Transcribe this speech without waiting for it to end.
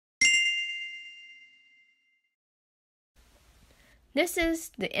This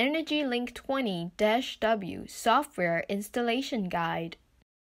is the EnergyLink20-W software installation guide.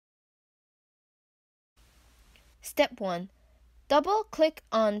 Step 1. Double-click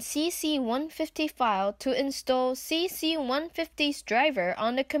on CC150 file to install CC150's driver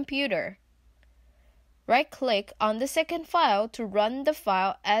on the computer. Right-click on the second file to run the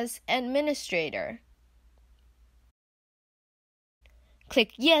file as administrator.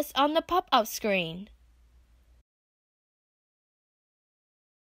 Click Yes on the pop-up screen.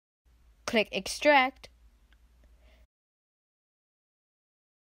 Click Extract.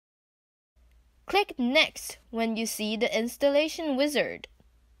 Click Next when you see the installation wizard.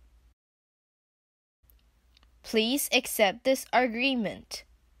 Please accept this agreement.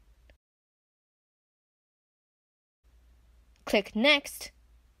 Click Next.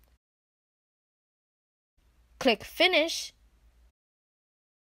 Click Finish.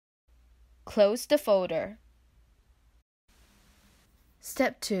 Close the folder.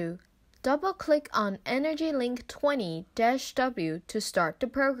 Step 2. Double-click on EnergyLink20-W to start the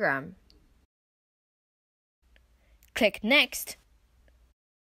program. Click Next.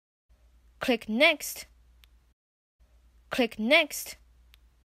 Click Next. Click Next.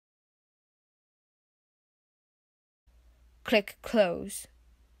 Click Close.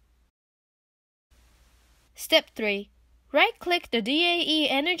 Step 3. Right-click the DAE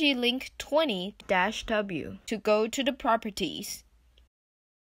EnergyLink20-W to go to the Properties.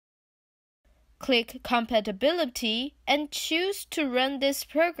 Click Compatibility and choose to run this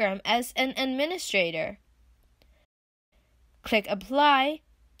program as an administrator. Click Apply.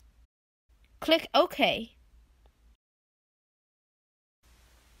 Click OK.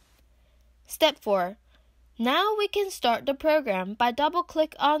 Step 4. Now we can start the program by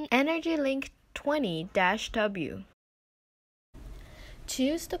double-click on EnergyLink20-W.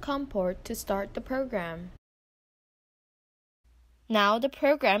 Choose the COM port to start the program. Now the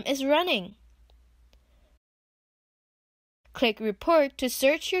program is running. Click Report to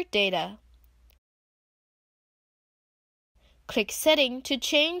search your data. Click Setting to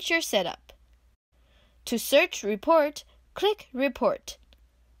change your setup. To search Report, click Report.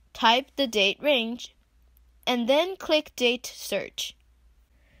 Type the date range, and then click Date Search.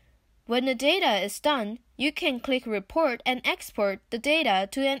 When the data is done, you can click Report and export the data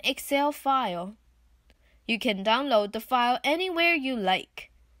to an Excel file. You can download the file anywhere you like.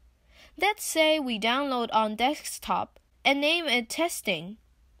 Let's say we download on desktop and name it Testing.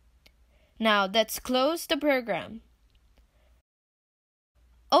 Now let's close the program.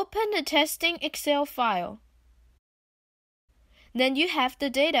 Open the testing Excel file. Then you have the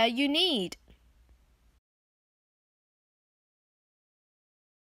data you need.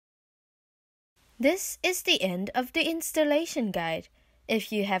 This is the end of the installation guide.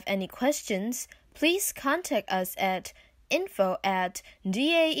 If you have any questions, please contact us at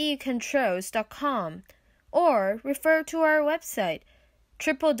info@daecontrols.com or refer to our website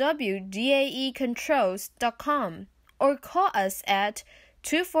www.daecontrols.com or call us at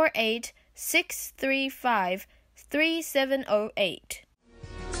 248-635-3708.